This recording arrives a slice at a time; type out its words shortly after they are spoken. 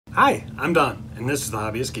Hi, I'm Don, and this is The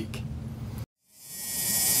Hobbyist Geek.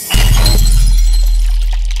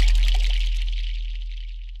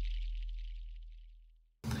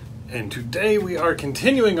 And today we are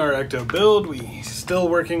continuing our Ecto build. We still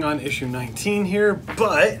working on issue 19 here,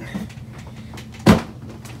 but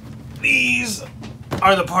these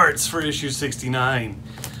are the parts for issue 69.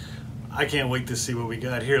 I can't wait to see what we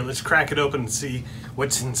got here. Let's crack it open and see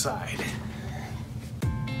what's inside.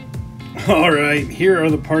 Alright, here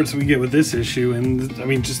are the parts we get with this issue, and I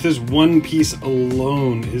mean, just this one piece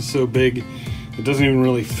alone is so big it doesn't even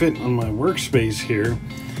really fit on my workspace here.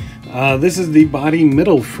 This is the body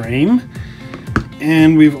middle frame,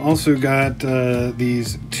 and we've also got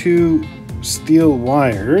these two steel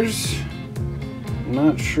wires.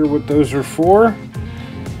 Not sure what those are for.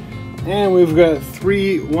 And we've got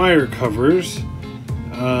 3 wire covers,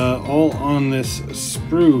 all on this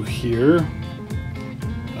sprue here.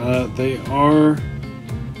 They are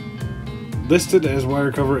listed as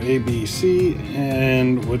wire cover A, B, C,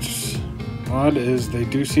 and what's odd is they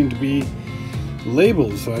do seem to be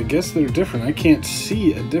labeled, so I guess they're different. I can't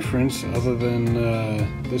see a difference other than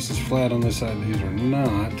this is flat on this side, these are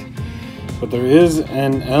not. But there is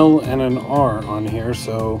an L and an R on here,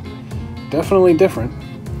 so definitely different.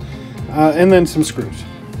 And then some screws.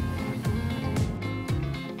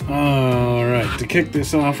 Alright, to kick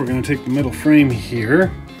this off, we're going to take the middle frame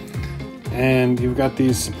here. And you've got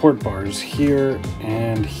these support bars here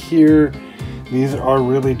and here. These are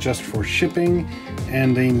really just for shipping,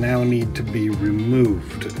 and they now need to be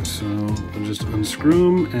removed. So we'll just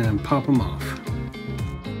unscrew them and pop them off.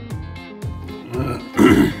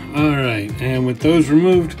 Alright, and with those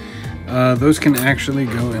removed, those can actually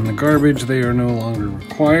go in the garbage. They are no longer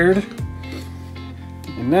required.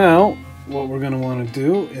 And now, what we're going to want to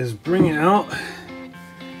do is bring out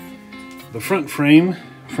the front frame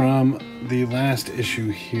from the last issue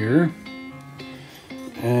here.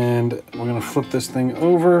 And we're going to flip this thing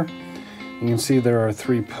over. You can see there are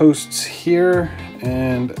 3 posts here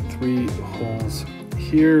and 3 holes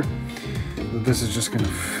here. This is just going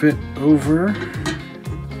to fit over.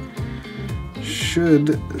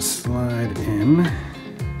 Should slide in.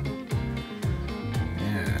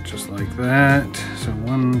 Yeah, just like that. So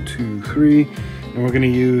 1, 2, 3. And we're going to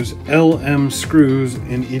use LM screws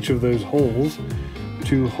in each of those holes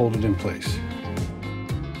to hold it in place.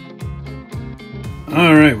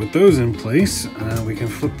 Alright, with those in place, we can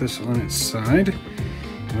flip this on its side.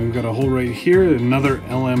 And we've got a hole right here, another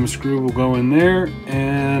LM screw will go in there,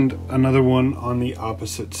 and another one on the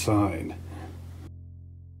opposite side.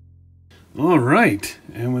 Alright,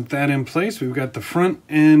 and with that in place, we've got the front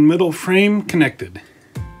and middle frame connected.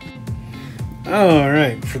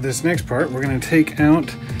 Alright, for this next part, we're going to take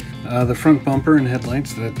out the front bumper and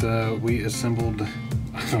headlights that we assembled,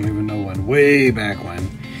 I don't even know when, way back when.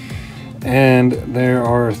 And there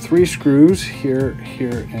are 3 screws here,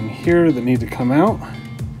 here, and here that need to come out.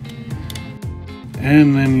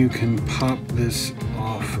 And then you can pop this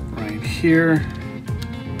off right here.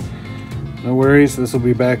 No worries, this will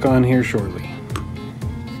be back on here shortly.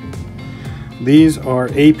 These are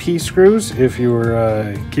AP screws. If you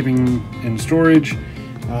were keeping in storage,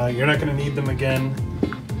 you're not going to need them again,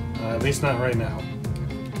 at least not right now.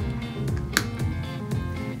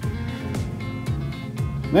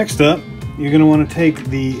 Next up, you're going to want to take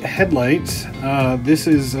the headlights. This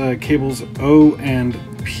is cables O and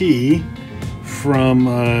P from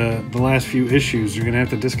the last few issues. You're going to have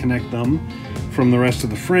to disconnect them from the rest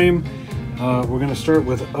of the frame. We're going to start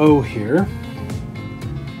with O here.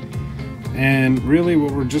 And really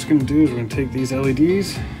what we're just going to do is we're going to take these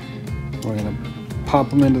LEDs, we're going to pop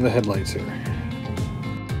them into the headlights here.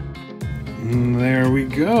 And there we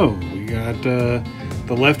go. We got the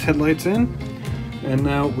left headlights in. And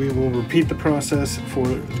now we will repeat the process for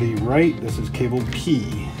the right. This is cable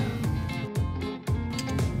P.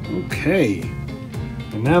 Okay.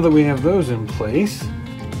 And now that we have those in place,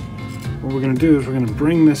 what we're going to do is we're going to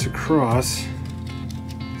bring this across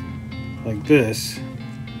like this,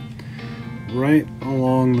 right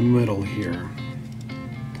along the middle here.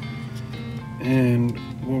 And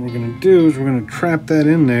what we're going to do is we're going to trap that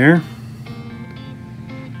in there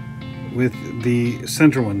with the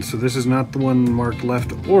center one. So this is not the one marked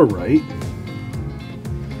left or right.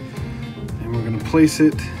 And we're going to place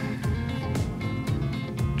it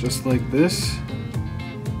just like this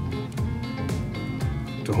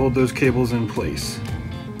to hold those cables in place.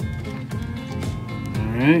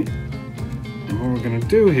 Alright, and what we're going to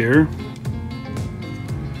do here,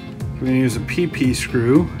 we're going to use a PP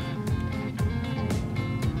screw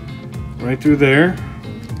right through there.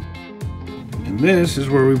 And this is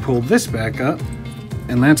where we pull this back up,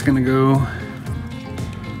 and that's going to go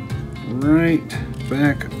right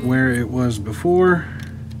back where it was before.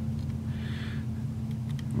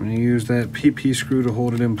 I'm going to use that PP screw to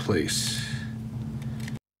hold it in place.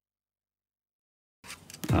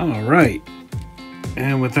 All right,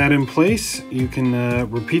 and with that in place, you can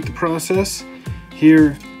repeat the process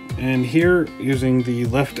here and here using the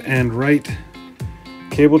left and right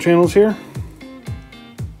cable channels here.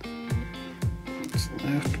 That's the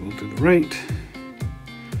left, we'll do the right.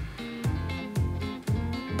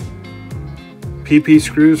 PP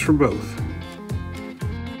screws for both.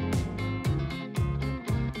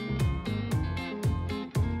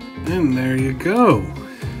 And there you go.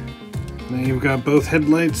 Now you've got both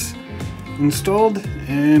headlights installed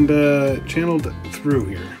and channeled through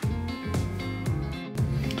here.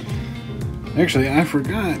 Actually, I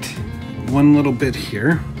forgot one little bit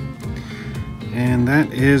here, and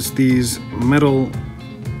that is these metal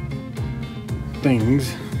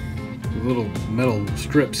things, little metal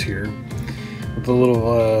strips here with the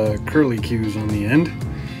little curly cues on the end.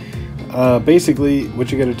 Basically, what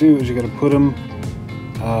you got to do is you got to put them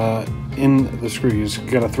in the screw. You just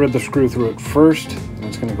got to thread the screw through it first, and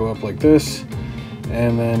it's going to go up like this,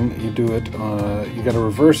 and then you do it, you got to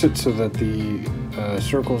reverse it so that the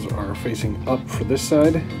circles are facing up for this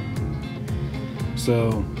side.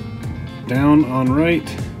 So down on right,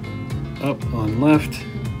 up on left,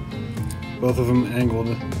 both of them angled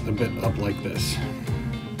a bit up like this.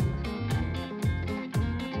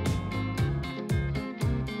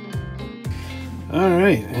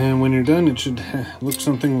 Alright, and when you're done, it should look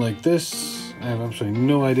something like this. I have absolutely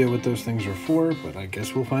no idea what those things are for, but I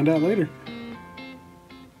guess we'll find out later.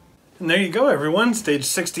 And there you go, everyone. Stage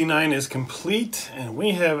 69 is complete, and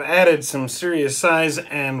we have added some serious size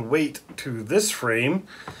and weight to this frame.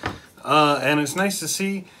 And it's nice to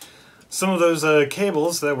see some of those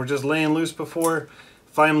cables that were just laying loose before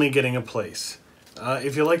finally getting a place.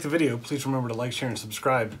 If you liked the video, please remember to like, share, and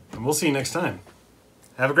subscribe, and we'll see you next time.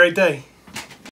 Have a great day.